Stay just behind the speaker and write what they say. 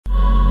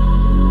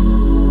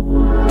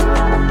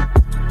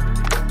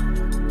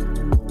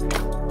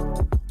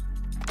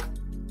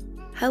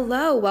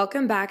Hello,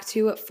 welcome back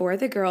to For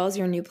the Girls,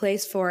 your new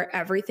place for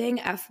everything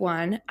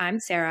F1. I'm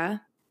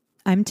Sarah.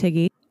 I'm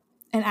Tiggy.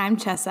 And I'm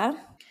Chessa.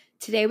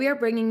 Today we are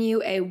bringing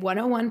you a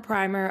 101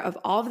 primer of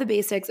all of the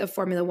basics of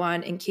Formula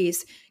One in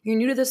case you're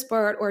new to the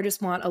sport or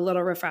just want a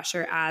little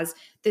refresher as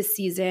this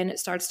season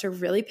starts to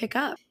really pick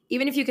up.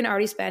 Even if you can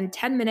already spend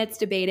 10 minutes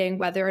debating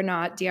whether or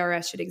not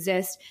DRS should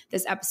exist,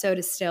 this episode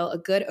is still a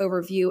good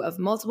overview of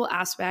multiple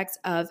aspects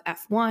of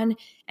F1.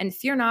 And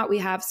fear not, we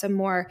have some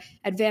more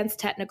advanced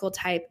technical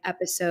type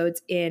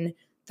episodes in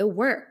the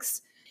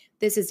works.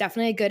 This is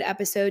definitely a good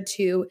episode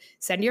to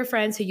send your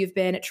friends who you've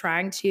been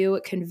trying to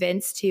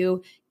convince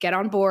to get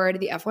on board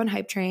the F1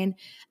 hype train.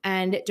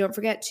 And don't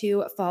forget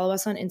to follow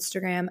us on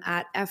Instagram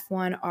at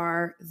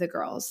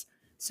F1RTheGirls.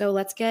 So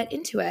let's get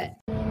into it.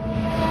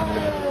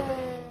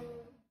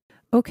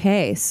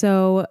 Okay,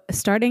 so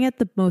starting at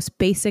the most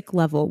basic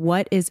level,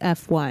 what is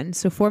F1?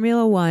 So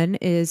Formula One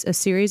is a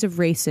series of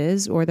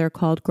races, or they're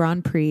called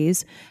Grand Prix,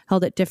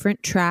 held at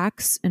different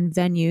tracks and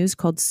venues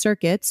called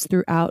circuits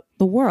throughout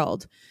the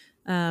world.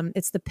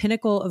 It's the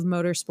pinnacle of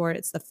motorsport.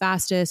 It's the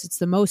fastest, it's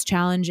the most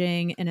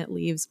challenging, and it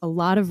leaves a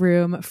lot of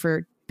room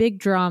for big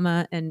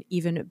drama and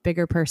even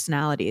bigger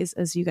personalities,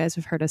 as you guys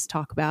have heard us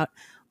talk about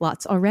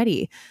lots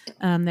already.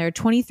 There are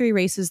 23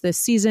 races this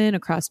season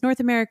across North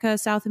America,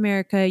 South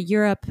America,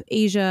 Europe,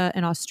 Asia,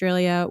 and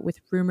Australia, with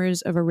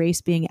rumors of a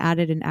race being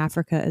added in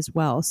Africa as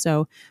well.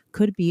 So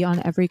could be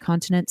on every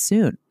continent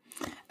soon.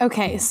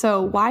 Okay,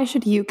 so why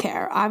should you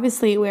care?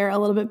 Obviously, we're a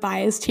little bit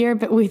biased here,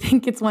 but we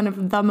think it's one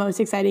of the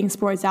most exciting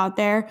sports out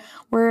there.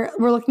 We're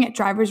looking at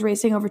drivers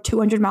racing over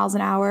 200 miles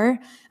an hour,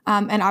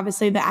 and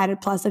obviously the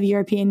added plus of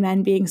European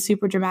men being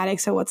super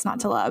dramatic, so what's not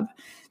to love?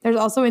 There's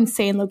also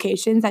insane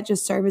locations that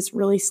just serve as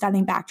really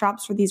stunning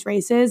backdrops for these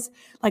races,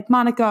 like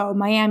Monaco,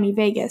 Miami,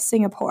 Vegas,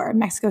 Singapore,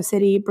 Mexico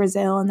City,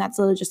 Brazil, and that's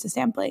literally just a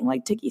sampling.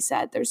 Like Tiki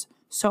said, there's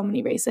so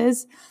many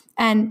races.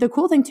 And the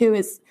cool thing too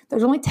is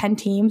there's only 10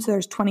 teams, so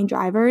there's 20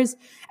 drivers,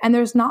 and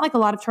there's not like a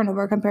lot of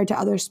turnover compared to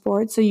other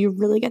sports, so you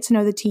really get to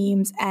know the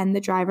teams and the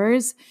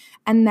drivers.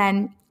 And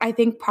then I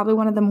think probably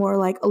one of the more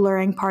like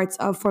alluring parts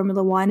of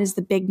Formula One is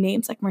the big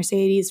names like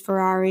Mercedes,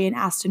 Ferrari, and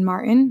Aston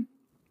Martin.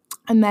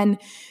 And then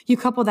you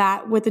couple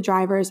that with the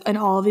drivers in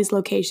all of these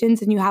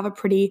locations and you have a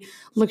pretty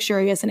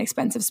luxurious and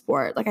expensive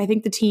sport. Like I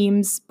think the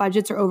team's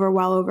budgets are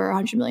well over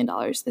 $100 million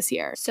this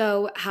year.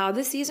 So how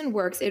the season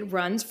works, it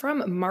runs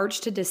from March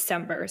to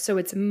December. So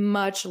it's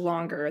much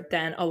longer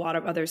than a lot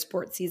of other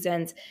sports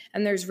seasons.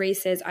 And there's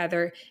races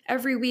either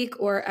every week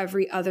or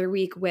every other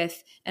week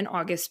with an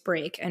August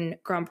break. And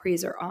Grand Prix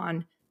are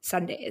on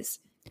Sundays.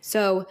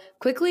 So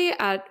quickly,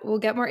 we'll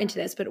get more into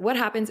this, but what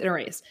happens in a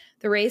race?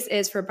 The race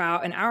is for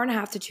about an hour and a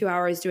half to 2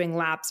 hours doing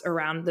laps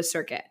around the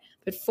circuit.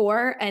 But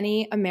for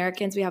any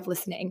Americans we have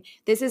listening,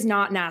 this is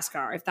not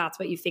NASCAR, if that's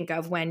what you think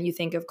of when you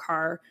think of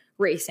car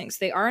racing. So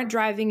they aren't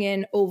driving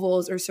in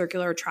ovals or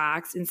circular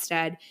tracks.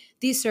 Instead,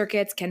 these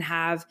circuits can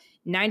have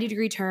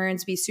 90-degree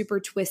turns, be super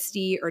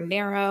twisty or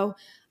narrow.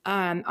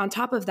 On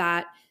top of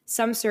that,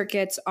 some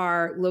circuits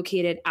are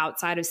located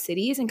outside of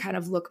cities and kind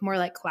of look more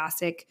like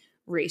classic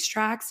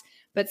racetracks.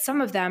 But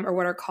some of them are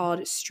what are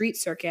called street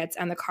circuits,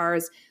 and the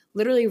cars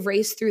literally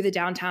race through the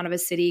downtown of a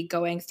city,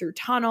 going through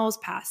tunnels,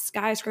 past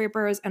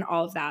skyscrapers, and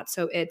all of that.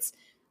 So it's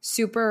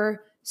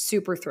super,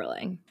 super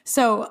thrilling.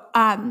 So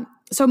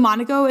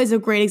Monaco is a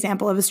great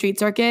example of a street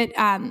circuit.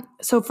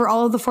 So for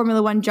all of the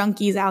Formula One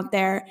junkies out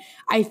there,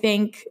 I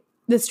think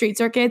the street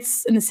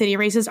circuits and the city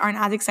races aren't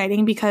as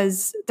exciting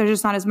because there's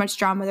just not as much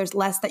drama. There's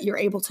less that you're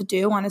able to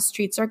do on a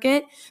street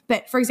circuit.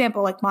 But for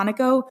example, like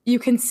Monaco, you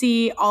can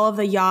see all of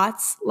the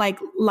yachts like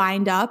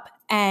lined up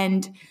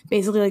and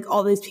basically like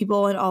all these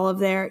people and all of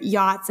their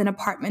yachts and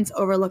apartments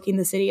overlooking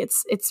the city.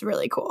 It's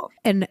really cool.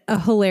 And a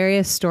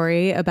hilarious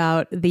story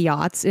about the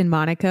yachts in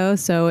Monaco.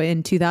 So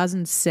in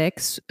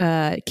 2006,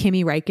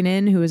 Kimi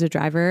Räikkönen, who was a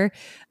driver,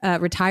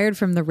 retired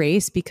from the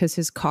race because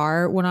his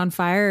car went on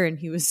fire and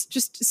he was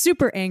just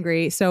super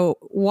angry. So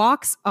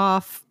walks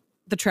off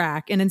the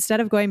track, and instead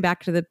of going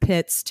back to the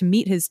pits to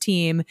meet his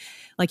team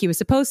like he was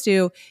supposed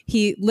to,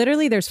 he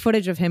literally, there's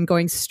footage of him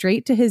going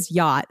straight to his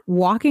yacht,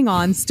 walking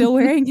on, still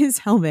wearing his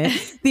helmet.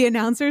 The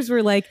announcers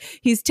were like,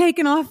 he's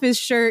taken off his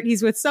shirt,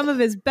 he's with some of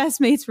his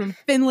best mates from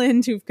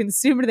Finland who've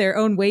consumed their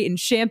own weight in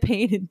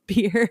champagne and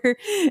beer,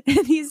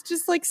 and he's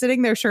just like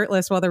sitting there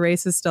shirtless while the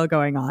race is still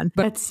going on.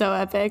 But that's so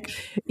epic.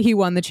 He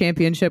won the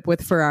championship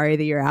with Ferrari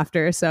the year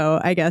after, so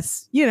I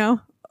guess, you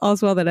know,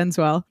 all's well that ends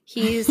well.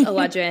 He's a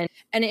legend.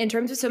 And in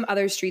terms of some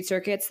other street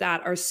circuits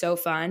that are so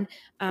fun,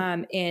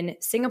 in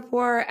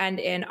Singapore and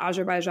in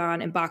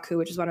Azerbaijan and Baku,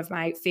 which is one of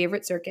my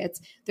favorite circuits,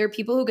 there are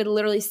people who could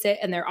literally sit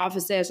in their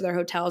offices or their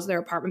hotels, their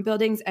apartment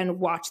buildings and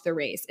watch the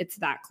race. It's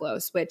that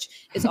close,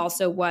 which is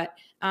also what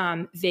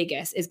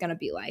Vegas is going to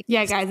be like.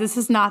 Yeah, guys, this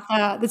is not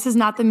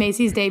the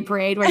Macy's Day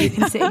Parade where you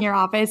can sit in your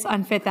office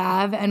on Fifth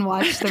Ave and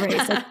watch the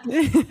race.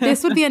 Like,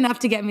 this would be enough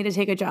to get me to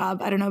take a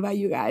job. I don't know about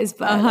you guys,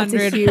 but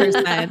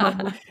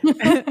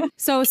 100%.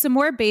 So some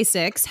more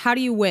basics. How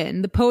do you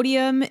win? The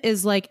podium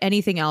is like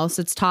anything else.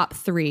 It's top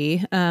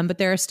 3, but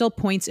there are still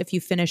points if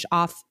you finish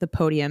off the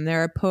podium.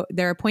 There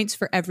are points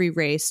for every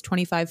race,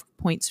 25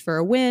 points for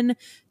a win,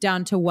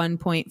 down to 1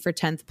 point for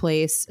 10th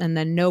place, and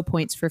then no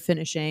points for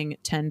finishing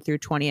 10 through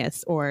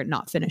 20th or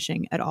not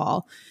finishing at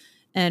all.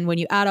 And when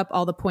you add up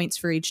all the points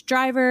for each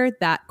driver,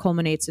 that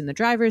culminates in the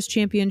Drivers'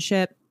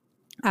 Championship.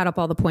 Add up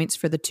all the points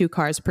for the 2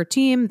 cars per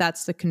team,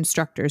 that's the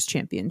Constructors'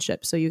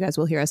 Championship. So you guys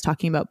will hear us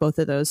talking about both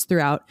of those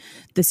throughout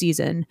the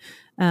season.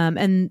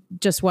 And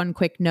just one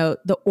quick note,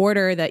 the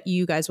order that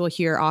you guys will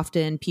hear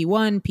often,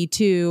 P1,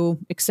 P2,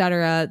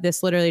 etc.,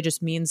 this literally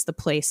just means the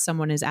place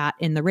someone is at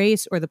in the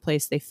race or the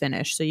place they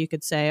finish. So you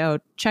could say, oh,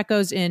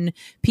 Checo's in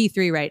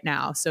P3 right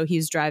now, so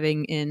he's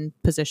driving in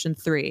position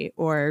 3,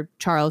 or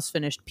Charles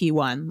finished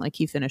P1, like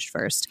he finished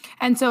first.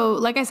 And so,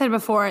 like I said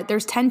before,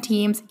 there's 10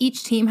 teams.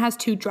 Each team has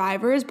 2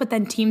 drivers, but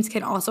then teams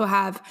can also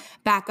have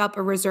backup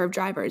or reserve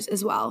drivers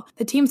as well.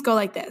 The teams go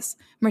like this: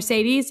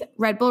 Mercedes,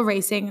 Red Bull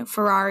Racing,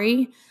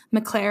 Ferrari,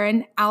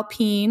 McLaren,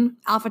 Alpine,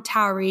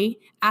 AlphaTauri,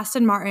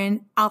 Aston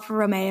Martin, Alfa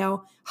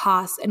Romeo,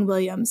 Haas, and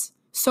Williams.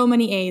 So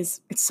many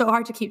A's. It's so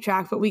hard to keep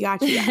track, but we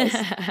got you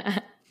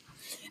guys.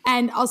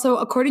 And also,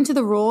 according to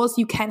the rules,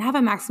 you can have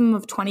a maximum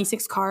of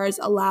 26 cars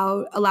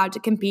allowed to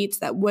compete. So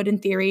that would, in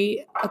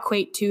theory,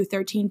 equate to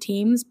 13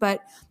 teams.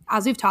 But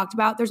as we've talked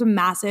about, there's a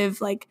massive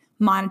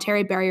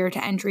monetary barrier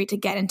to entry to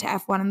get into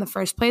F1 in the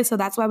first place. So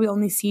that's why we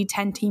only see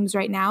 10 teams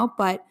right now.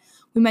 But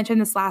we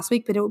mentioned this last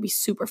week, but it would be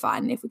super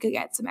fun if we could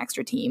get some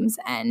extra teams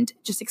and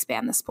just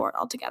expand the sport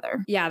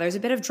altogether. Yeah, there's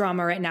a bit of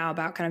drama right now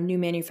about kind of new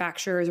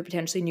manufacturers or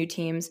potentially new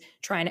teams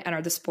trying to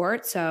enter the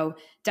sport. So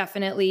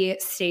definitely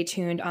stay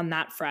tuned on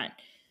that front.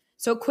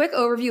 So quick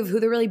overview of who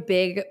the really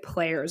big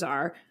players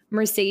are.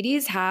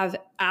 Mercedes have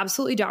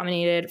absolutely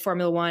dominated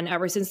Formula One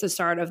ever since the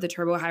start of the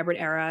turbo hybrid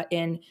era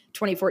in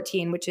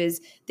 2014, which is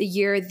the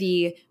year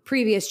the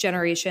previous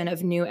generation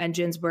of new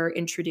engines were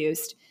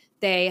introduced.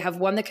 They have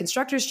won the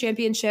Constructors'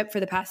 Championship for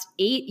the past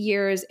 8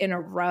 years in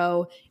a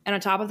row. And on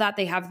top of that,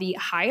 they have the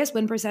highest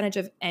win percentage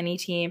of any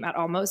team at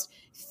almost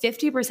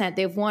 50%.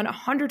 They've won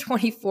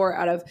 124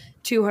 out of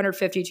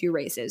 252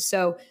 races.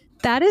 So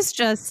that is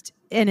just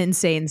an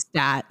insane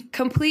stat.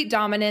 Complete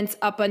dominance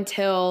up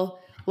until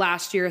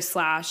last year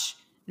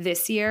 /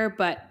 this year.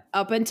 But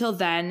up until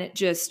then,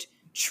 just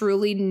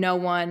truly no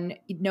one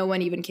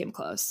even came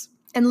close.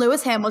 And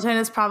Lewis Hamilton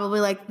is probably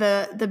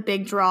the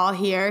big draw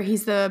here.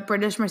 He's the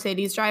British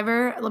Mercedes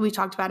driver. We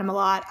talked about him a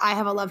lot. I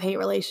have a love-hate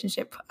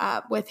relationship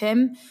with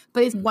him,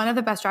 but he's one of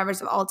the best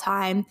drivers of all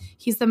time.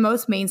 He's the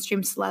most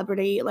mainstream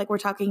celebrity. We're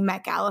talking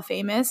Met Gala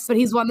famous, but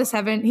he's won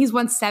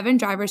 7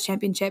 drivers'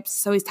 championships.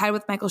 So he's tied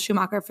with Michael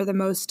Schumacher for the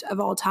most of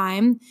all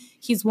time.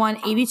 He's won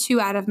 82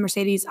 out of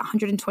Mercedes'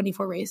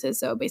 124 races.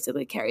 So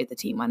basically carried the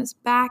team on his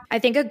back. I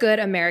think a good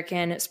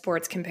American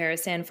sports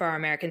comparison for our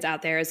Americans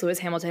out there is Lewis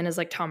Hamilton is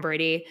like Tom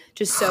Brady,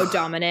 just so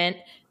dominant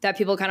that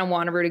people kind of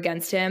want to root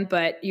against him,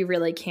 but you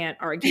really can't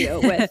argue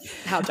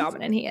with how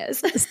dominant he is.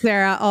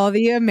 Sarah, all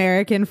the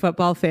American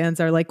football fans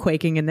are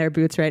quaking in their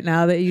boots right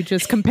now that you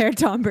just compared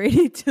Tom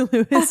Brady to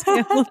Lewis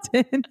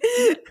Hamilton.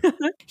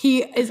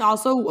 He is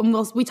also,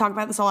 we talk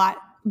about this a lot,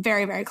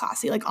 very, very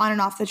classy, on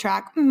and off the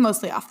track,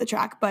 mostly off the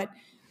track, but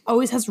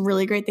always has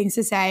really great things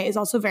to say, is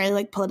also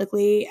very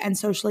politically and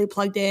socially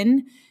plugged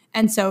in.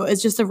 And so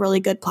it's just a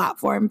really good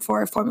platform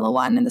for Formula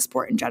One and the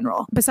sport in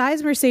general.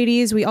 Besides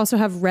Mercedes, we also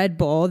have Red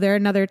Bull. They're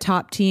another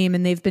top team,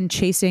 and they've been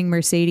chasing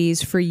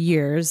Mercedes for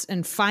years.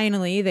 And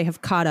finally, they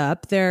have caught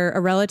up. They're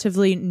a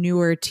relatively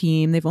newer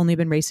team. They've only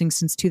been racing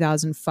since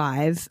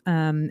 2005.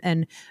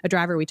 And a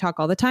driver we talk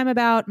all the time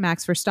about,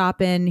 Max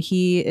Verstappen,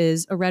 he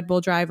is a Red Bull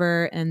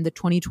driver and the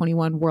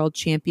 2021 world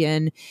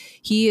champion.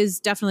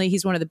 He's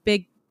one of the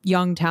big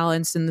young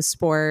talents in the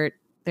sport.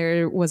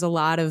 There was a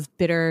lot of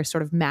bitter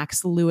sort of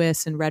Max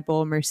Lewis and Red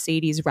Bull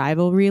Mercedes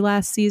rivalry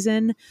last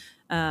season.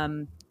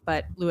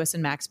 But Lewis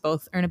and Max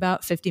both earn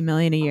about $50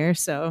 million a year.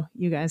 So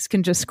you guys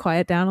can just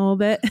quiet down a little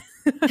bit.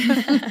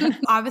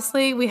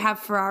 Obviously, we have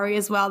Ferrari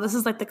as well. This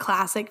is the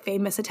classic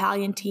famous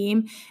Italian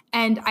team.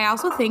 And I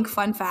also think,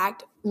 fun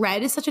fact,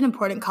 red is such an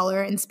important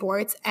color in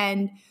sports.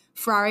 And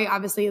Ferrari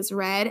obviously is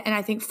red. And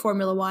I think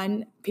Formula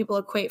One, people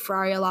equate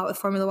Ferrari a lot with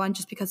Formula One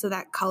just because of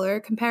that color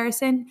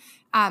comparison.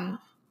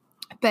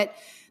 But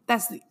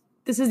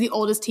this is the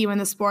oldest team in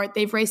the sport.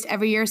 They've raced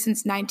every year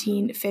since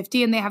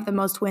 1950, and they have the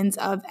most wins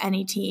of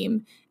any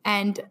team.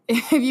 And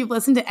if you've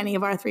listened to any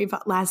of our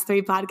last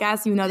three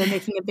podcasts, you know they're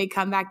making a big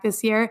comeback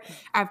this year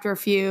after a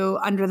few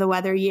under the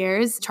weather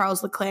years.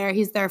 Charles Leclerc,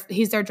 he's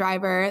their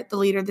driver, the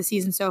leader of the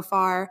season so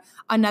far.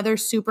 Another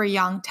super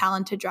young,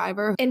 talented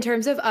driver. In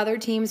terms of other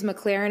teams,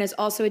 McLaren is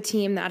also a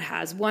team that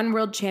has won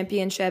world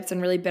championships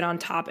and really been on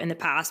top in the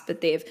past,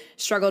 but they've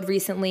struggled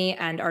recently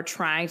and are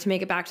trying to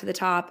make it back to the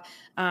top.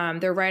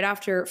 They're right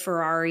after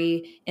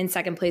Ferrari in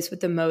second place with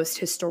the most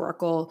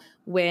historical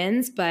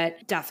wins,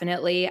 but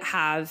definitely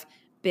have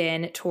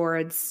been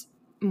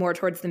more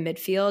towards the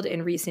midfield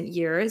in recent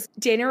years.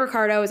 Daniel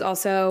Ricciardo is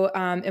also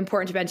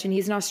important to mention.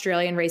 He's an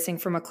Australian racing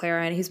for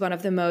McLaren. He's one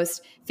of the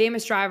most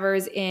famous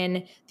drivers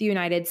in the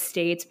United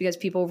States because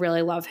people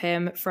really love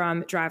him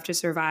from Drive to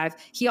Survive.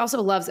 He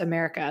also loves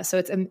America, so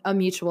it's a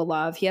mutual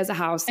love. He has a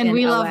house in LA. And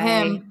we love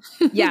him.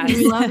 Yes.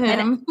 We love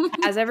him. And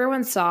as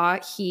everyone saw,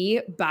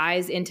 he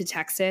buys into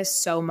Texas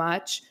so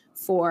much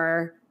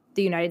for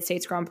the United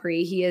States Grand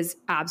Prix. He is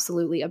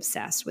absolutely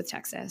obsessed with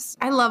Texas.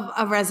 I love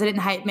a resident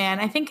hype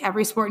man. I think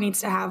every sport needs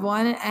to have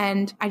one.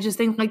 And I just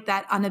think like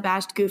that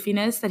unabashed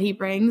goofiness that he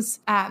brings.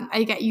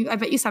 I bet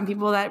you some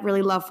people that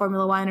really love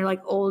Formula One or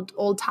like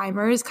old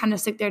timers kind of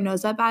stick their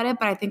nose up at it.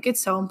 But I think it's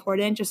so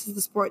important just as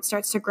the sport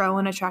starts to grow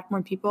and attract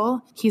more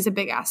people. He's a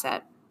big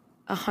asset.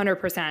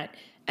 100%.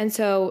 And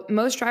so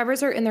most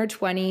drivers are in their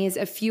 20s,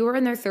 a few are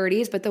in their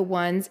 30s, but the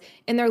ones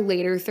in their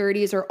later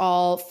 30s are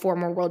all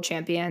former world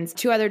champions.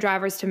 Two other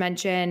drivers to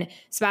mention,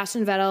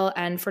 Sebastian Vettel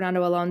and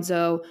Fernando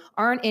Alonso,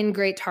 aren't in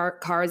great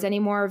cars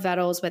anymore.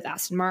 Vettel's with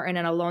Aston Martin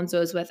and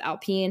Alonso's with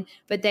Alpine,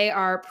 but they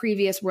are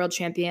previous world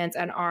champions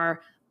and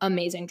are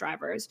amazing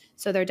drivers.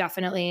 So they're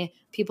definitely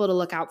people to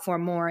look out for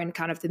more in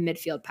kind of the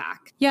midfield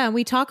pack. Yeah,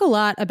 we talk a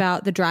lot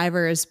about the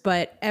drivers,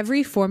 but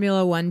every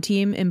Formula One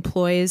team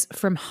employs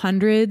from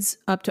hundreds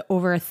up to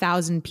over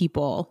 1,000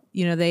 people.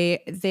 You know,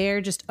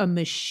 they're just a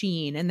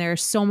machine, and there are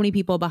so many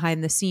people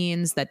behind the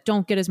scenes that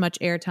don't get as much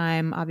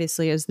airtime,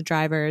 obviously, as the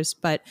drivers.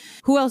 But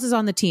who else is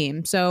on the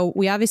team? So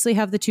we obviously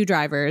have the two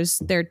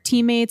drivers. They're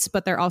teammates,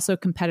 but they're also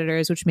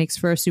competitors, which makes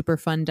for a super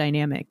fun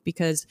dynamic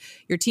because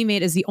your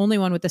teammate is the only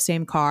one with the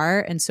same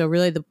car. And so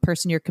really the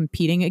person you're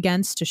competing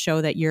against to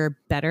show that you're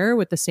better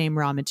with the same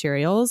raw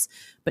materials.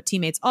 But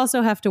teammates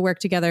also have to work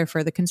together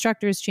for the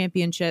Constructors'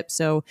 Championship.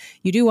 So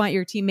you do want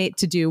your teammate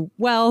to do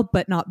well,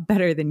 but not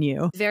better than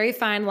you. Very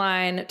fine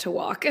line to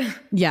walk.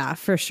 Yeah,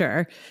 for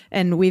sure.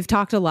 And we've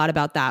talked a lot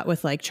about that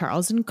with like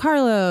Charles and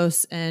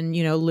Carlos and,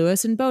 you know,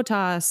 Lewis and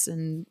Bottas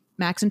and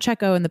Max and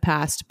Checo in the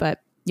past.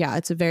 But yeah,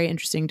 it's a very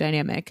interesting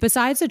dynamic.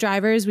 Besides the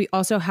drivers, we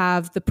also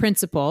have the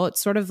principal.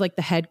 It's sort of like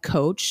the head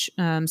coach.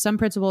 Some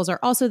principals are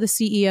also the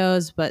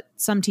CEOs, but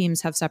some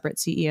teams have separate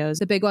CEOs.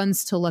 The big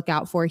ones to look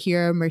out for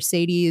here,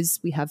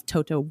 Mercedes, we have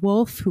Toto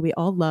Wolff, who we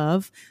all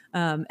love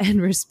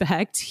and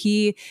respect.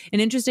 An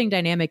interesting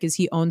dynamic is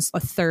he owns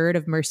a third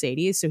of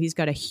Mercedes. So he's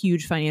got a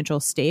huge financial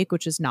stake,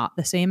 which is not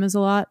the same as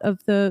a lot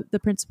of the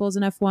principals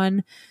in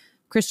F1.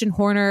 Christian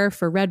Horner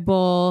for Red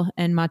Bull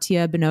and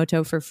Mattia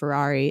Binotto for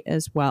Ferrari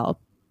as well.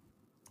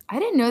 I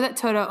didn't know that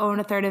Toto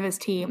owned a third of his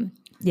team.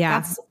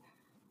 Yeah.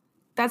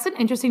 That's an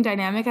interesting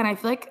dynamic. And I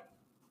feel like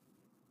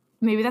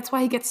maybe that's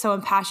why he gets so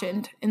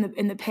impassioned in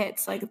the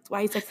pits. Like it's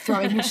why he's like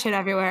throwing his shit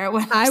everywhere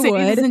when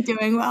Mercedes isn't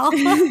doing well.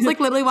 It's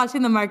like literally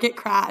watching the market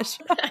crash.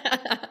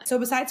 So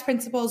besides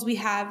principals, we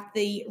have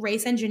the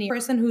race engineer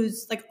person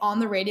who's like on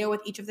the radio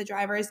with each of the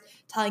drivers,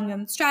 telling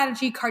them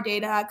strategy, car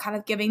data, kind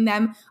of giving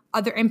them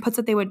other inputs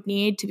that they would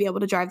need to be able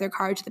to drive their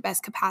car to the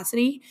best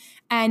capacity.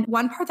 And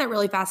one part that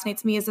really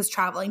fascinates me is this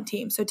traveling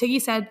team. So Tiggy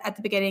said at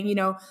the beginning, you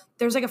know,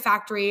 there's like a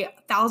factory,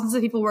 thousands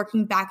of people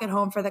working back at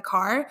home for the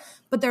car,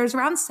 but there's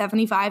around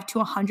 75 to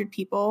 100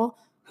 people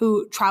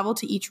who travel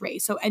to each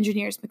race. So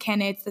engineers,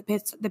 mechanics,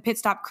 the pit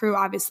stop crew,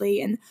 obviously,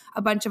 and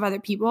a bunch of other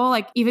people,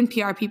 like even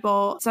PR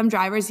people. Some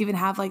drivers even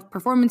have like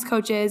performance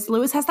coaches.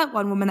 Lewis has that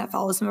one woman that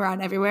follows him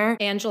around everywhere.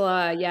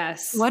 Angela,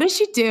 yes. What does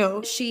she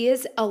do?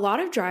 A lot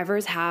of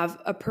drivers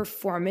have a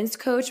performance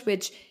coach,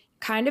 which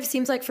kind of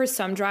seems like for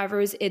some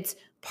drivers, it's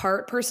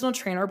part personal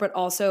trainer, but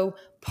also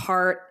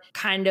part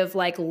kind of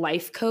like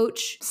life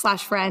coach /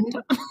 friend.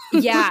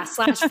 Yeah,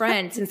 /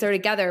 friend, since they're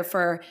together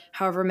for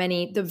however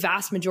many, the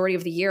vast majority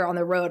of the year on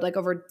the road, like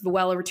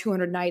well over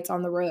 200 nights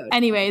on the road.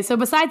 Anyway, so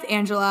besides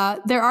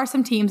Angela, there are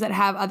some teams that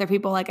have other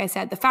people, like I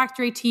said, the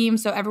factory team.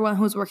 So everyone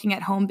who's working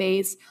at home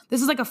base.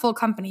 This is like a full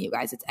company, you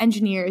guys. It's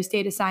engineers,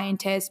 data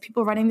scientists,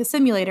 people running the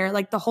simulator,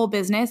 like the whole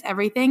business,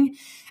 everything.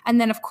 And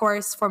then of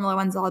course, Formula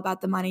One's all about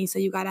the money. So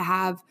you got to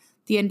have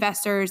the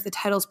investors, the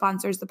title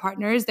sponsors, the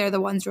partners, they're the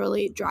ones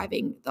really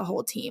driving the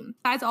whole team.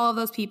 Besides all of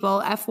those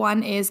people,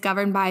 F1 is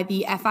governed by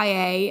the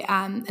FIA.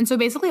 And so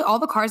basically all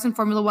the cars in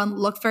Formula One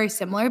look very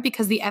similar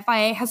because the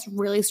FIA has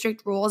really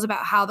strict rules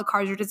about how the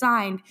cars are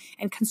designed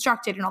and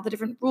constructed and all the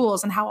different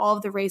rules and how all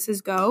of the races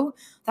go.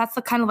 That's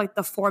the kind of like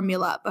the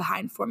formula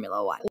behind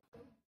Formula One.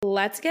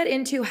 Let's get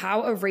into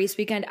how a race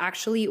weekend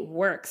actually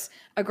works.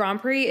 A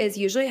Grand Prix is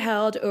usually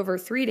held over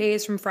 3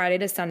 days from Friday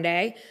to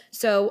Sunday.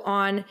 So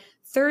on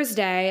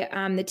Thursday,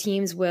 the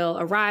teams will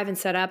arrive and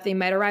set up. They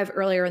might arrive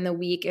earlier in the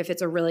week if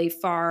it's a really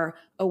far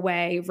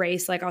away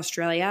race like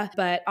Australia,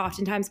 but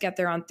oftentimes get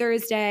there on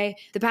Thursday.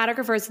 The paddock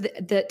refers to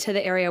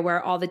the area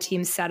where all the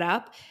teams set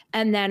up.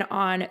 And then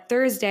on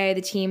Thursday,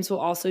 the teams will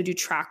also do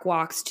track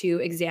walks to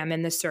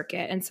examine the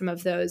circuit and some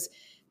of those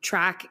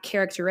track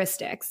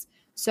characteristics.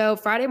 So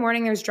Friday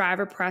morning, there's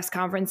driver press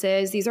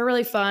conferences. These are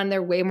really fun.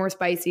 They're way more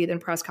spicy than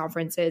press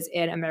conferences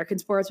in American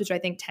sports, which I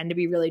think tend to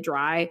be really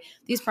dry.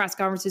 These press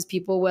conferences,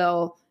 people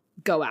will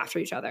go after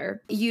each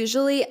other.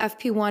 Usually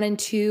FP1 and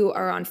 2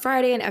 are on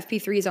Friday and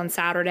FP3 is on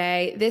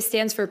Saturday. This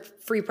stands for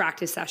free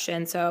practice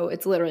session. So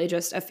it's literally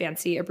just a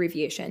fancy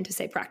abbreviation to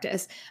say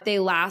practice. They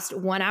last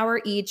 1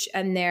 hour each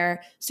and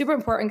they're super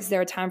important because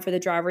they're a time for the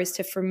drivers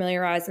to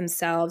familiarize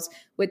themselves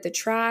with the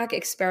track,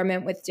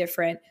 experiment with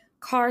different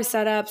car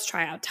setups,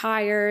 try out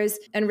tires,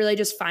 and really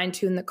just fine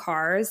tune the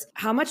cars.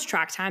 How much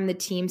track time the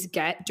teams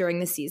get during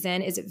the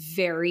season is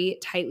very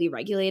tightly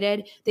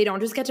regulated. They don't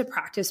just get to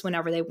practice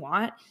whenever they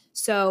want.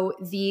 So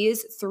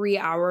these 3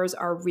 hours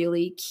are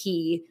really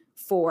key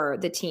for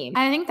the team.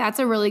 I think that's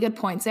a really good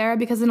point, Sarah,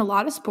 because in a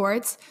lot of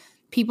sports,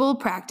 people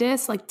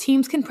practice, like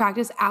teams can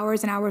practice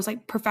hours and hours,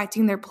 like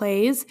perfecting their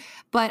plays.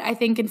 But I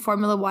think in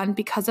Formula One,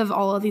 because of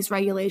all of these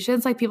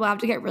regulations, like people have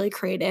to get really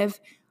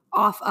creative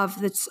off of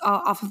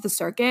the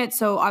circuit.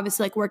 So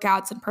obviously like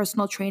workouts and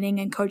personal training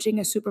and coaching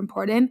is super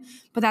important,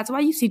 but that's why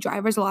you see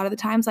drivers a lot of the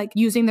times like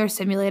using their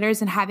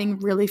simulators and having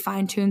really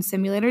fine-tuned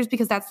simulators,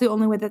 because that's the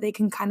only way that they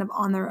can kind of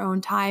on their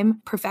own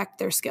time perfect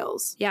their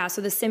skills. Yeah, so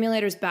the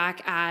simulators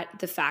back at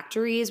the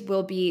factories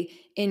will be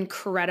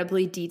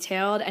incredibly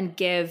detailed and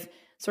give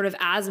sort of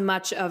as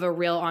much of a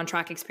real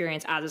on-track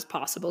experience as is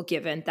possible,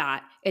 given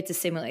that it's a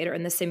simulator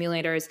and the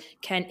simulators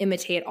can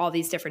imitate all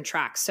these different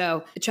tracks.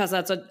 So Chelsea,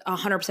 that's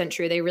 100%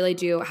 true. They really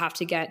do have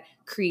to get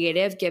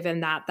creative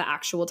given that the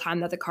actual time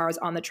that the car is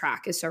on the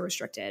track is so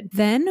restricted.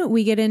 Then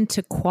we get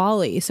into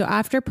quali. So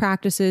after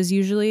practices,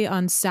 usually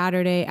on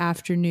Saturday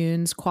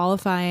afternoons,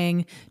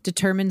 qualifying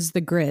determines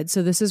the grid.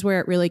 So this is where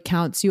it really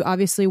counts. You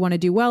obviously want to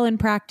do well in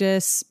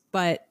practice,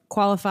 but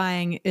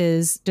qualifying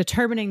is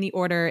determining the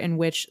order in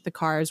which the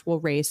cars will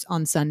race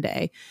on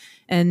Sunday.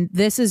 And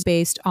this is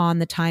based on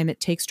the time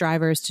it takes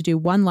drivers to do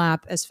one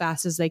lap as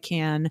fast as they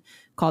can,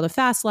 called a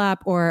fast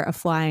lap or a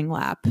flying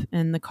lap.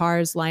 And the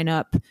cars line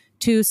up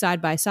 2 side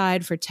by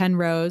side for 10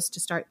 rows to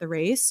start the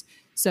race.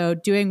 So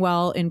doing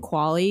well in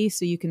quali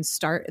so you can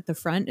start at the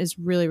front is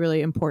really,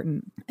 really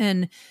important.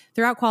 And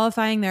throughout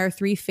qualifying, there are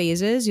 3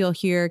 phases. You'll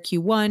hear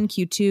Q1,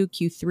 Q2,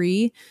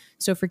 Q3.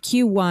 So for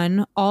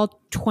Q1, all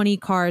 20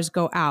 cars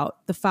go out.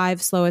 The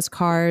 5 slowest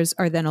cars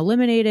are then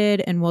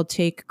eliminated and will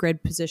take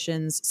grid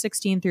positions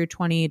 16 through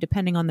 20,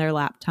 depending on their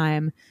lap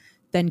time.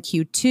 Then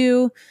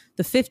Q2,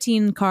 the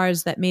 15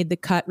 cars that made the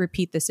cut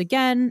repeat this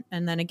again.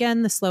 And then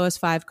again, the slowest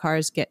 5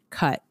 cars get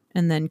cut.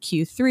 And then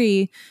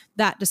Q3,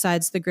 that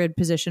decides the grid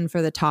position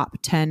for the top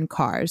 10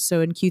 cars. So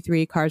in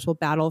Q3, cars will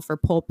battle for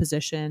pole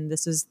position.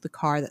 This is the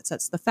car that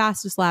sets the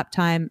fastest lap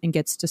time and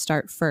gets to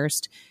start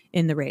first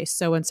in the race.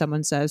 So when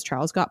someone says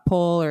Charles got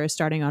pole or is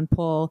starting on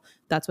pole,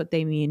 that's what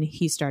they mean.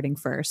 He's starting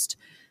first.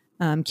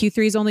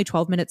 Q3 is only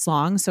 12 minutes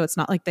long, so it's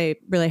not like they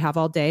really have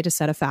all day to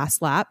set a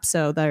fast lap.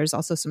 So there's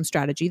also some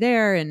strategy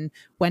there and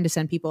when to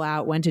send people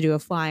out, when to do a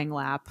flying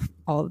lap,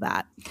 all of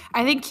that.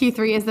 I think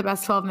Q3 is the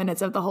best 12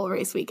 minutes of the whole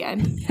race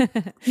weekend.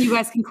 You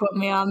guys can quote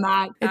me on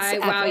that.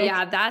 Wow,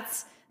 yeah,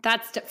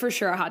 that's for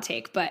sure a hot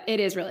take, but it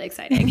is really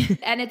exciting.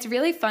 And it's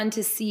really fun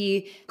to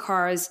see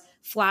cars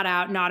flat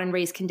out, not in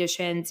race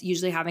conditions,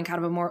 usually having kind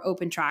of a more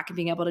open track and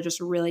being able to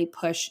just really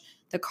push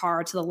the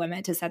car to the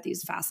limit to set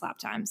these fast lap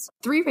times.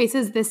 3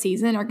 races this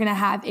season are going to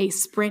have a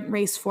sprint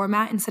race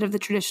format instead of the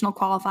traditional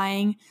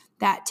qualifying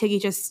that Tiggy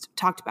just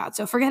talked about.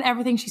 So forget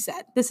everything she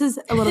said. This is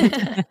a little bit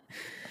different.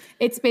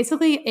 It's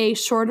basically a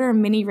shorter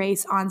mini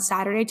race on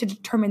Saturday to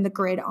determine the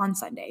grid on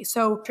Sunday.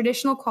 So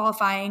traditional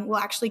qualifying will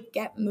actually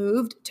get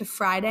moved to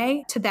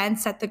Friday to then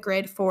set the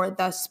grid for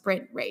the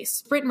sprint race.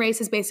 Sprint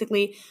race is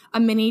basically a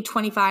mini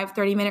 25,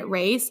 30-minute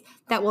race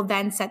that will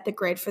then set the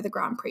grid for the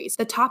Grand Prix.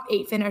 The top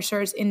 8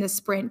 finishers in the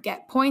sprint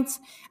get points.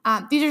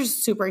 These are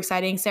just super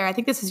exciting. Sarah, I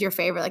think this is your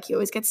favorite. Like you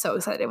always get so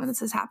excited when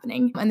this is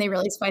happening and they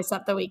really spice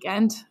up the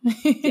weekend.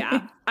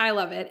 Yeah, I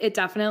love it. It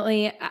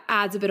definitely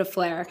adds a bit of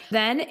flair.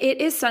 Then it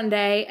is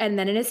Sunday and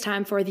then it is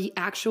time for the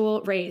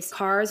actual race.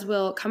 Cars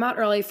will come out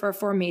early for a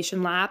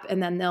formation lap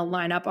and then they'll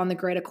line up on the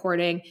grid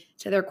according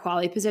to their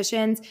quali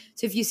positions.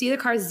 So if you see the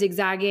cars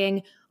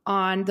zigzagging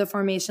on the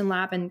formation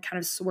lap and kind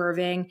of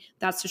swerving,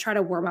 that's to try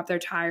to warm up their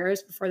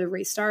tires before the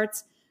race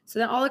starts. So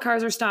then all the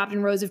cars are stopped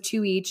in rows of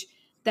 2 each.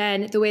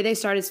 Then the way they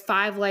start is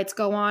 5 lights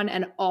go on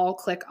and all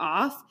click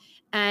off.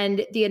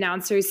 And the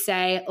announcers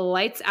say,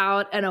 lights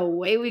out, and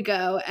away we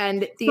go.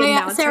 And the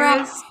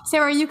announcers...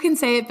 Sarah, you can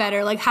say it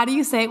better. Like, how do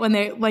you say it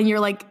when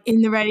you're like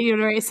in the ready to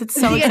race? It's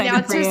so exciting. The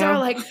announcers are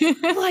like,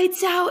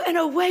 lights out, and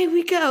away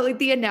we go. Like,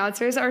 the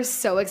announcers are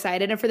so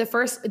excited. And for the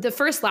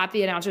first lap,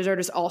 the announcers are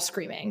just all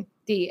screaming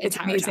the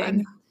entire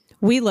time.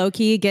 We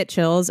low-key get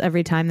chills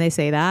every time they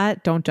say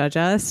that. Don't judge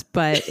us,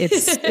 but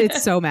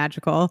it's so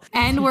magical.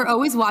 And we're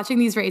always watching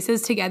these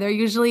races together,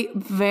 usually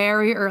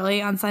very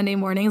early on Sunday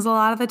mornings a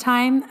lot of the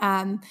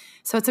time.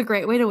 So it's a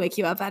great way to wake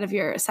you up out of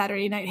your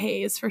Saturday night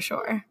haze for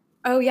sure.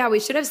 Oh, yeah, we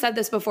should have said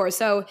this before.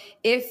 So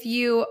if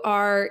you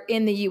are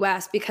in the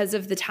US, because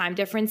of the time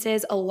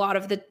differences, a lot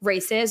of the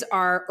races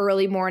are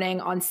early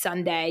morning on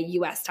Sunday,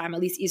 US time,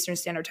 at least Eastern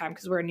Standard Time,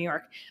 because we're in New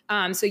York.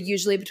 So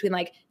usually between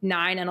like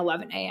 9 and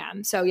 11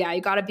 a.m. So yeah,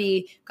 you gotta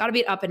be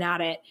up and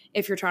at it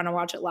if you're trying to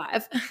watch it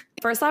live.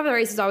 First lap of the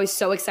race is always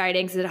so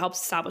exciting because it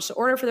helps establish the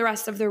order for the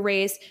rest of the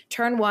race.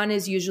 Turn 1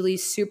 is usually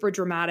super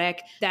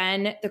dramatic.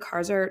 Then the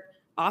cars are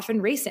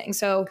often racing.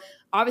 So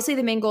obviously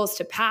the main goal is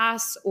to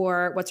pass,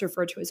 or what's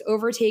referred to as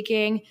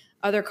overtaking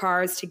other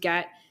cars to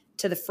get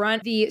to the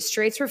front. The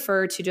straights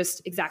refer to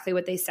just exactly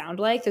what they sound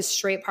like, the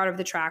straight part of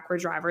the track where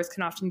drivers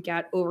can often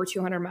get over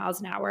 200 miles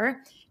an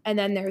hour. And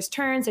then there's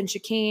turns and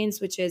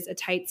chicanes, which is a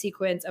tight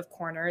sequence of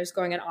corners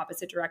going in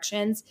opposite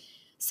directions.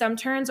 Some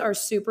turns are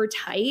super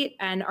tight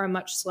and are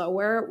much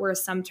slower,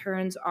 whereas some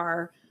turns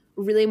are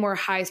really more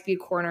high-speed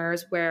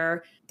corners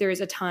where there's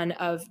a ton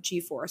of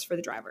G-force for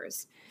the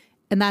drivers.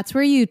 And that's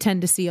where you tend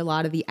to see a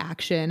lot of the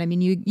action. I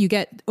mean, you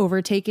get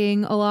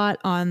overtaking a lot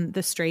on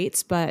the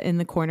straights, but in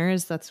the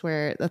corners, that's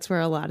where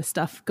a lot of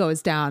stuff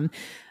goes down.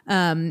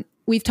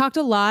 We've talked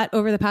a lot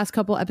over the past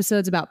couple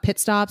episodes about pit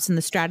stops and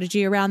the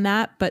strategy around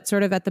that, but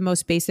sort of at the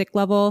most basic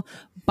level,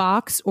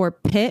 box or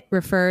pit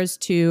refers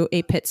to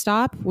a pit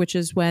stop, which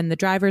is when the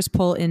drivers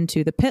pull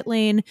into the pit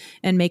lane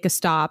and make a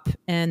stop,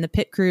 and the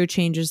pit crew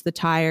changes the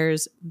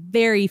tires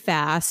very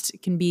fast.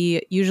 It can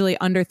be usually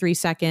under 3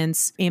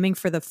 seconds, aiming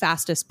for the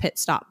fastest pit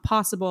stop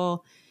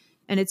possible.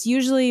 And it's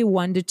usually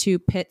 1 to 2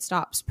 pit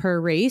stops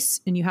per race,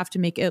 and you have to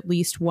make at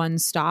least one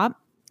stop.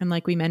 And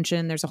like we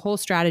mentioned, there's a whole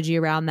strategy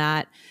around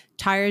that.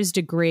 Tires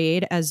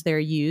degrade as they're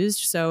used.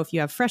 So if you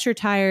have fresher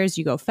tires,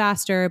 you go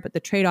faster, but the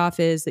trade-off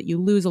is that you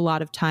lose a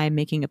lot of time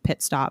making a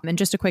pit stop. And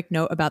just a quick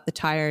note about the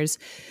tires.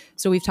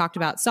 So we've talked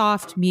about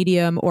soft,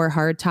 medium, or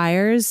hard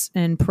tires,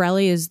 and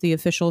Pirelli is the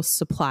official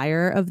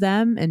supplier of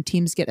them, and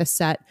teams get a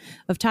set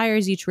of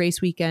tires each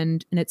race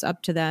weekend, and it's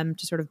up to them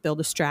to sort of build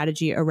a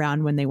strategy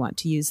around when they want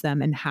to use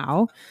them and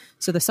how.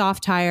 So the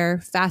soft tire,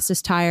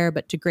 fastest tire,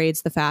 but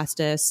degrades the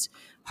fastest.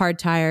 Hard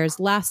tires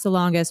last the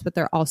longest, but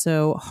they're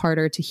also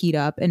harder to heat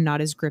up and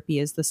not as grippy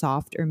as the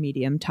soft or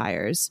medium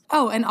tires.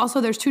 Oh, and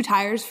also there's 2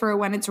 tires for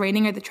when it's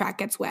raining or the track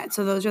gets wet.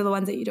 So those are the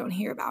ones that you don't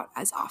hear about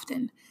as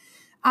often.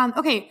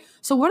 Okay,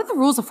 so what are the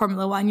rules of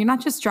Formula One? You're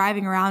not just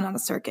driving around on a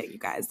circuit, you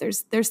guys.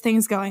 There's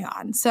things going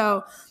on.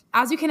 So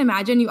as you can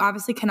imagine, you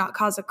obviously cannot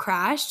cause a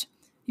crash.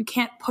 You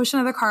can't push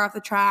another car off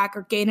the track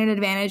or gain an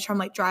advantage from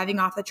like driving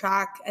off the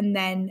track and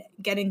then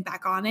getting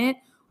back on it.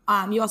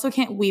 You also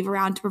can't weave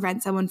around to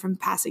prevent someone from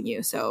passing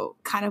you. So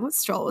kind of what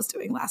Stroll was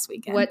doing last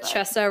weekend. What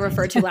Chessa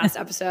referred to last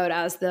episode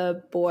as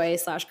the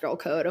boy/girl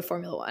code of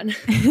Formula One.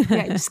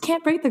 Yeah, you just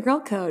can't break the girl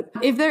code.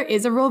 If there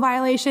is a rule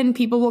violation,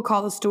 people will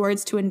call the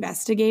stewards to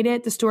investigate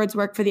it. The stewards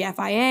work for the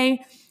FIA.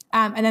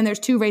 And then there's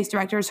 2 race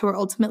directors who are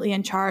ultimately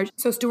in charge.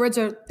 So stewards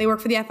they work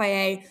for the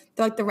FIA.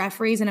 They're like the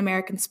referees in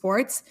American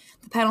sports.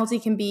 The penalty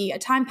can be a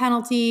time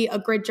penalty, a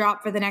grid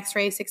drop for the next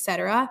race,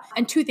 etc.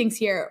 And 2 things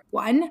here.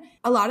 1,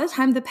 a lot of the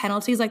time the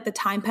penalties, like the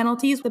time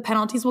penalties, the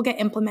penalties will get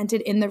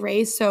implemented in the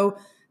race. So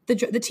the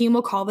team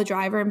will call the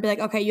driver and be like,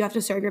 okay, you have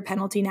to serve your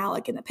penalty now,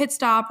 like in the pit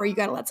stop, or you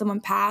got to let someone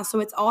pass. So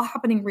it's all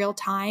happening real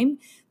time.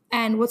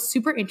 And what's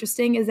super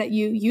interesting is that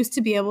you used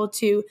to be able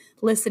to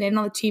listen in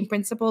on the team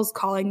principals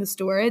calling the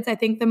stewards. I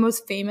think the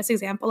most famous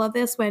example of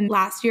this when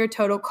last year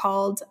Toto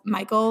called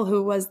Michael,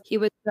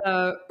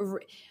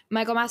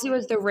 Michael Massey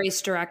was the race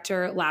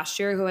director last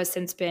year, who has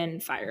since been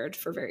fired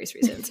for various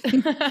reasons.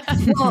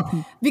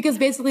 Well, because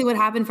basically what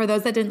happened, for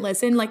those that didn't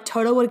listen, like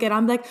Toto would get on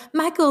and be like,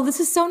 Michael,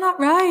 this is so not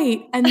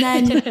right. And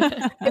then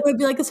it would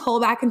be like this whole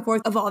back and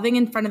forth evolving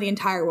in front of the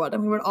entire world.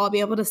 And we would all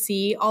be able to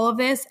see all of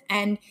this.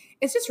 And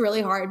it's just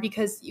really hard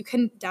because you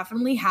can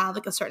definitely have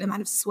like a certain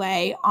amount of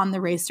sway on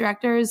the race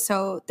directors.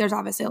 So there's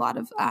obviously a lot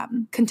of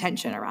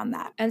contention around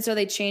that. And so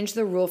they changed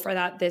the rule for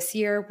that this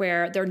year,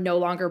 where they're no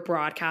longer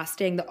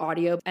broadcasting the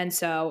audio. And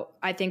so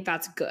I think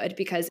that's good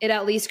because it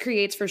at least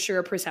creates for sure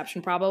a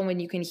perception problem when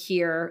you can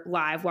hear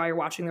live while you're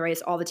watching the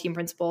race all the team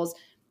principals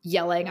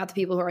yelling at the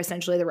people who are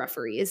essentially the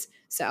referees.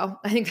 So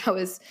I think that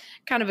was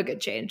kind of a good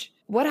change.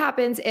 What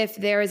happens if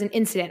there is an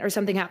incident or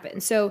something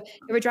happens? So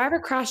if a driver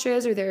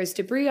crashes or there's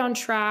debris on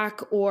track,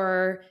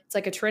 or it's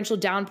like a torrential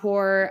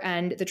downpour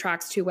and the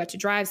track's too wet to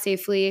drive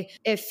safely,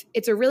 if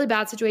it's a really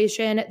bad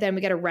situation, then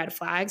we get a red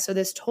flag. So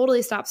this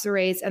totally stops the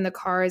race and the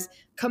cars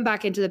come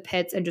back into the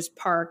pits and just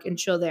park and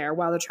chill there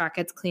while the track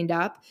gets cleaned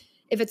up.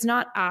 If it's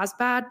not as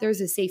bad,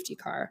 there's a safety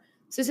car.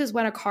 So this is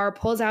when a car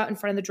pulls out in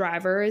front of the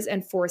drivers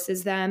and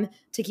forces them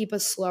to keep a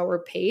slower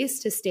pace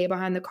to stay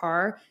behind the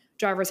car.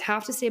 Drivers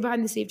have to stay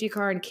behind the safety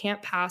car and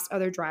can't pass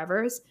other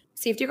drivers.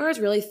 Safety cars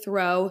really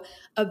throw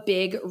a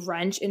big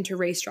wrench into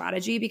race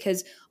strategy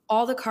because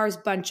all the cars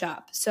bunch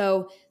up.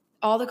 So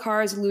all the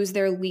cars lose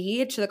their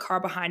lead to the car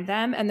behind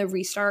them, and the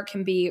restart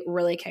can be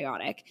really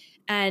chaotic.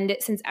 And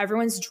since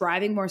everyone's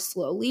driving more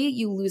slowly,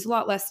 you lose a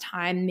lot less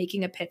time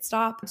making a pit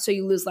stop, so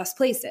you lose less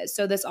places.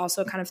 So this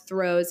also kind of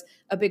throws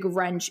a big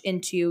wrench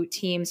into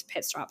teams'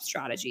 pit stop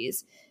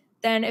strategies.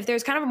 Then if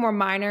there's kind of a more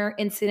minor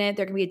incident,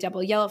 there can be a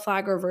double yellow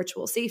flag or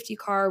virtual safety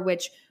car,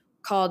 which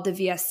called the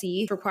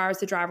VSC, requires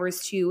the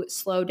drivers to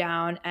slow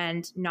down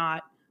and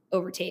not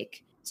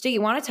overtake. So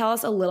you want to tell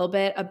us a little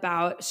bit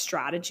about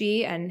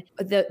strategy and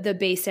the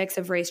basics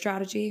of race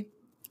strategy?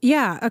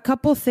 Yeah, a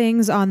couple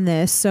things on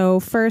this. So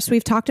first,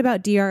 we've talked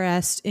about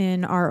DRS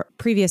in our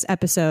previous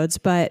episodes,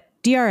 but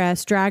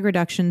DRS, drag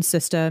reduction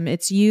system,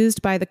 it's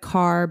used by the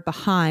car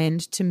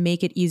behind to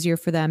make it easier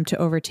for them to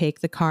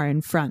overtake the car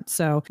in front.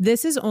 So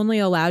this is only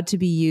allowed to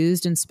be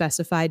used in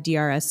specified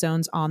DRS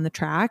zones on the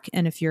track.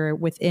 And if you're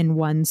within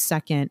 1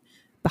 second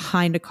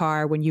behind a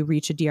car when you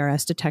reach a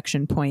DRS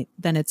detection point,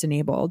 then it's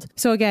enabled.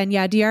 So again,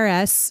 yeah,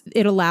 DRS,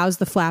 it allows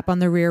the flap on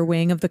the rear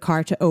wing of the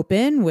car to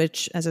open,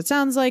 which, as it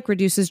sounds like,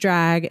 reduces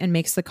drag and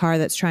makes the car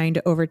that's trying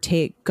to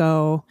overtake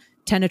go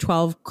 10 to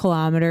 12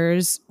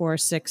 kilometers or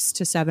 6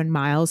 to 7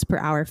 miles per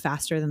hour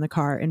faster than the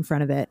car in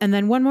front of it. And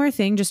then one more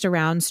thing just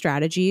around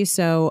strategy.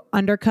 So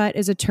undercut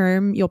is a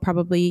term you'll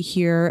probably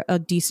hear a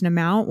decent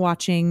amount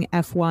watching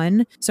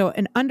F1. So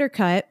an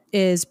undercut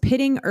is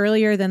pitting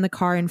earlier than the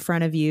car in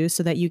front of you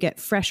so that you get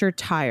fresher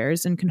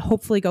tires and can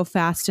hopefully go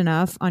fast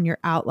enough on your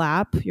out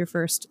lap, your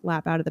first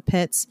lap out of the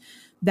pits,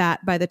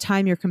 that by the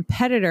time your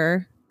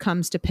competitor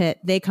comes to pit,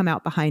 they come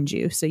out behind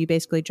you. So you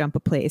basically jump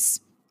a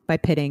place by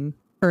pitting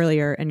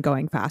earlier and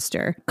going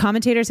faster.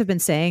 Commentators have been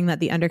saying that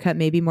the undercut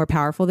may be more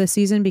powerful this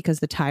season because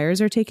the tires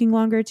are taking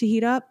longer to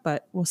heat up,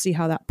 but we'll see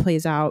how that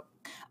plays out.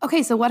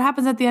 Okay, so what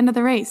happens at the end of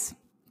the race?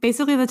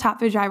 Basically, the top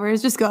 3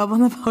 drivers just go up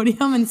on the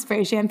podium and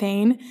spray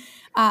champagne.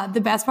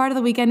 The best part of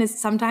the weekend is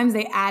sometimes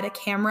they add a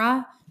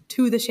camera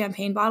to the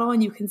champagne bottle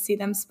and you can see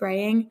them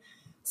spraying.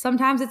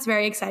 Sometimes it's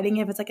very exciting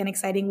if it's like an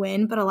exciting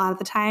win, but a lot of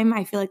the time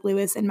I feel like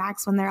Lewis and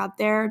Max, when they're up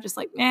there, are just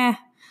like,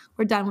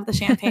 we're done with the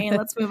champagne.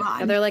 Let's move on.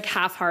 Yeah, they're like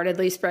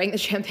half-heartedly spraying the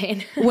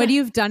champagne. When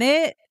you've done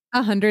it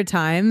 100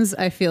 times,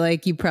 I feel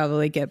like you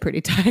probably get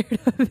pretty tired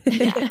of it.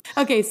 Yeah.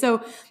 Okay,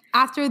 so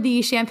after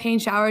the champagne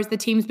showers, the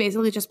teams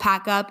basically just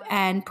pack up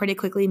and pretty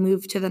quickly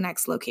move to the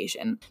next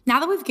location. Now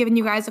that we've given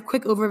you guys a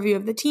quick overview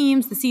of the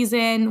teams, the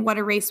season, what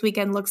a race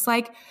weekend looks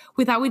like,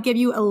 we thought we'd give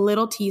you a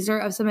little teaser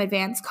of some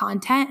advanced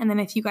content. And then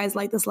if you guys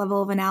like this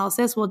level of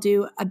analysis, we'll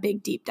do a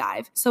big deep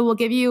dive. So we'll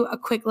give you a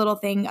quick little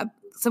thing,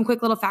 some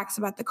quick little facts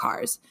about the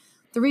cars.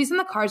 The reason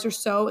the cars are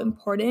so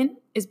important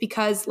is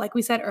because, like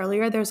we said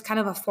earlier, there's kind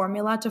of a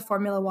formula to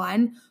Formula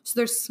One. So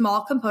there's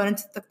small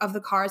components of the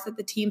cars that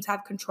the teams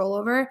have control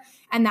over.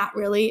 And that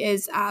really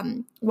is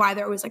why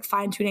they're always like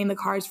fine-tuning the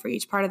cars for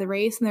each part of the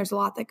race. And there's a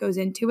lot that goes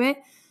into it.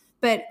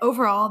 But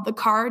overall, the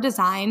car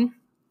design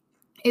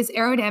is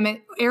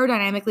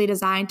aerodynamically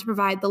designed to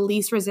provide the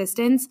least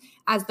resistance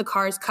as the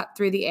cars cut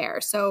through the air.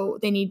 So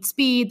they need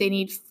speed, they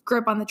need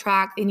grip on the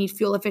track, they need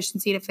fuel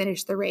efficiency to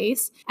finish the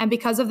race. And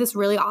because of this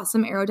really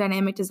awesome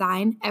aerodynamic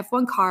design,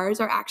 F1 cars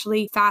are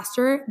actually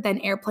faster than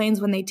airplanes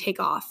when they take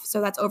off.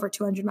 So that's over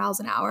 200 miles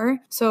an hour.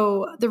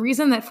 So the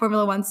reason that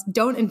Formula Ones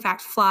don't in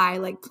fact fly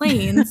like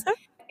planes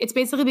it's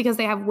basically because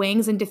they have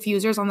wings and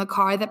diffusers on the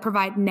car that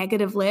provide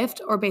negative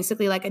lift, or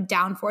basically like a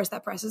downforce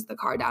that presses the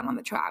car down on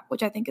the track,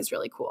 which I think is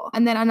really cool.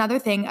 And then another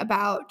thing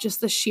about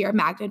just the sheer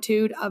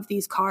magnitude of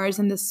these cars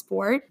in this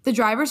sport, the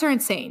drivers are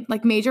insane.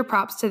 Like, major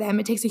props to them.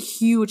 It takes a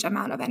huge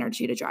amount of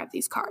energy to drive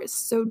these cars.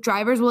 So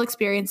drivers will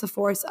experience a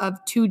force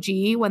of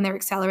 2G when they're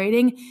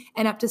accelerating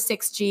and up to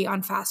 6G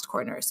on fast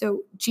corners.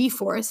 So G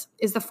force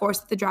is the force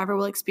that the driver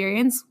will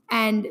experience.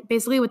 And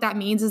basically what that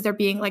means is they're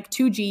being like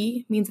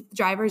 2G means that the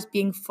driver is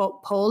being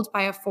pulled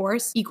by a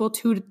force equal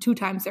to 2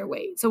 times their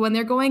weight. So when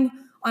they're going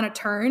on a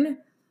turn,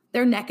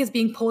 their neck is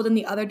being pulled in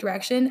the other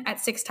direction at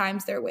 6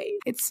 times their weight.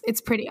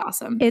 It's pretty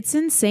awesome. It's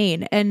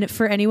insane. And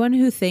for anyone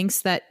who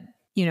thinks that,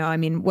 you know, I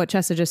mean, what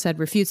Chessa just said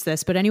refutes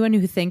this, but anyone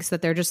who thinks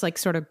that they're just like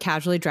sort of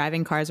casually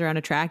driving cars around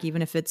a track,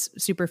 even if it's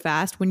super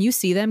fast, when you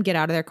see them get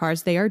out of their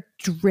cars, they are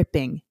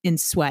dripping in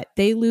sweat.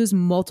 They lose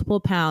multiple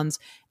pounds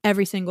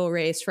every single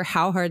race for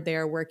how hard they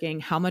are working,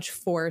 how much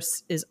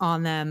force is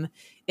on them.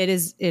 It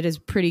is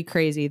pretty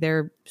crazy.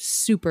 They're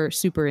super,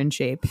 super in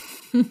shape.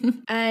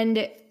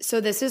 And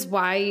so this is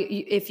why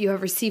if you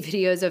ever see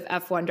videos of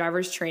F1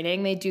 drivers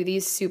training, they do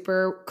these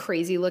super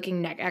crazy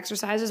looking neck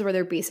exercises where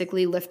they're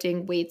basically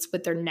lifting weights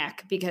with their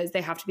neck because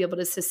they have to be able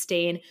to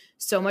sustain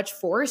so much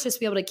force just to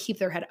be able to keep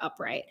their head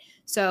upright.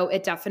 So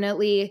it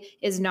definitely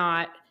is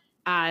not,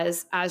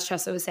 as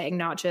Chessa was saying,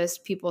 not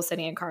just people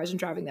sitting in cars and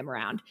driving them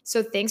around.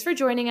 So thanks for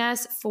joining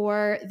us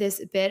for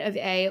this bit of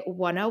a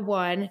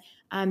 101.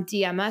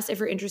 DM us if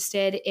you're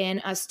interested in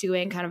us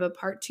doing kind of a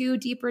part 2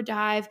 deeper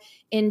dive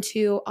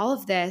into all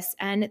of this.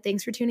 And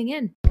thanks for tuning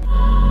in.